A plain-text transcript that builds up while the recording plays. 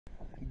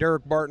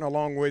Derek Barton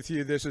along with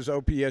you. This is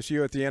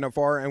OPSU at the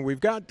NFR, and we've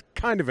got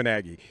kind of an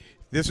Aggie.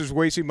 This is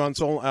Wacey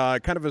Munsell.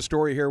 Kind of a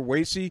story here.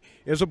 Wacey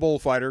is a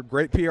bullfighter,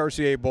 great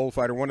PRCA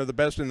bullfighter, one of the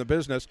best in the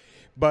business.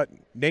 But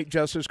Nate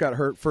Justice got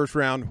hurt first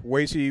round.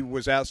 Wacey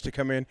was asked to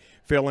come in,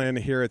 fill in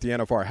here at the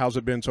NFR. How's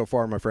it been so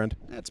far, my friend?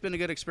 It's been a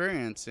good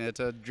experience. It's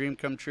a dream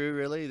come true,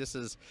 really. This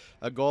is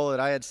a goal that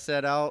I had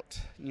set out,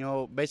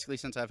 basically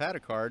since I've had a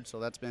card,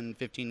 so that's been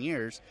 15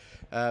 years.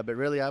 But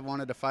really, I've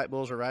wanted to fight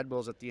bulls or ride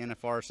bulls at the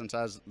NFR since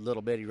I was a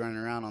little bitty running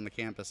around on the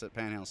campus at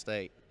Panhandle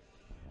State.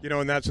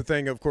 And that's the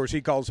thing. Of course,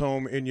 he calls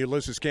home in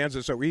Ulysses,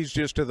 Kansas, so he's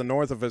just to the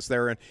north of us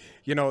there. And,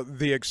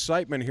 the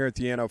excitement here at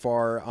the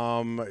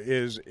NFR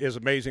is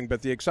amazing.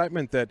 But the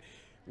excitement that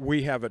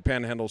we have at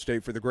Panhandle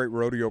State for the great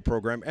rodeo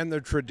program and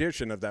the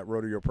tradition of that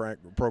rodeo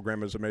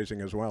program is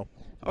amazing as well.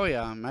 Oh,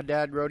 yeah. My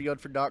dad rodeoed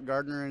for Doc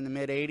Gardner in the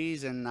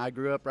mid-'80s, and I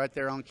grew up right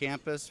there on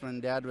campus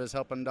when Dad was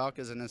helping Doc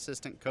as an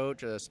assistant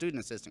coach, a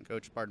student assistant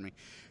coach, pardon me.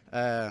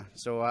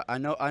 So I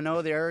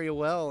know the area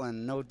well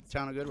and know the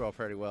town of Goodwell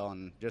pretty well,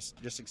 and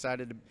just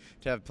excited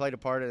to have played a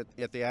part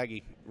at the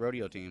Aggie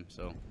rodeo team.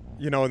 So.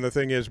 And the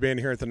thing is, being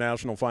here at the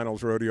National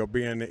Finals Rodeo,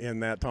 being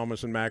in that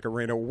Thomas and Mack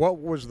Arena, what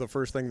was the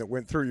first thing that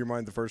went through your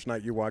mind the first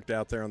night you walked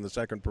out there on the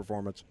second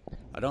performance?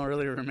 I don't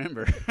really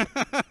remember.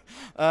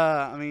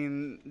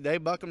 They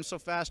buck them so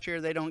fast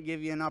here, they don't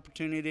give you an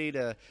opportunity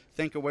to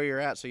think of where you're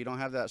at, so you don't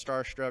have that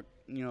starstruck,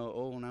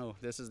 oh no,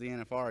 this is the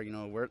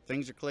NFR, where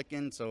things are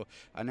clicking. So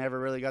I never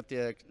really got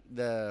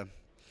that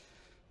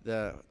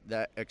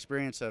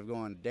experience of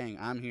going, dang,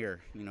 I'm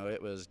here.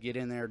 It was get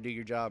in there, do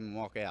your job, and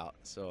walk out.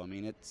 So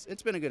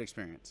it's been a good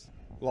experience.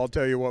 Well, I'll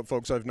tell you what,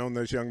 folks, I've known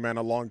this young man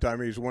a long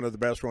time. He's one of the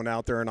best one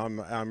out there, and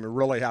I'm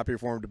really happy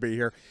for him to be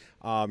here.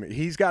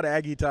 He's got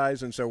Aggie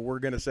ties, and so we're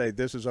going to say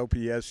this is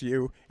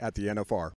OPSU at the NFR.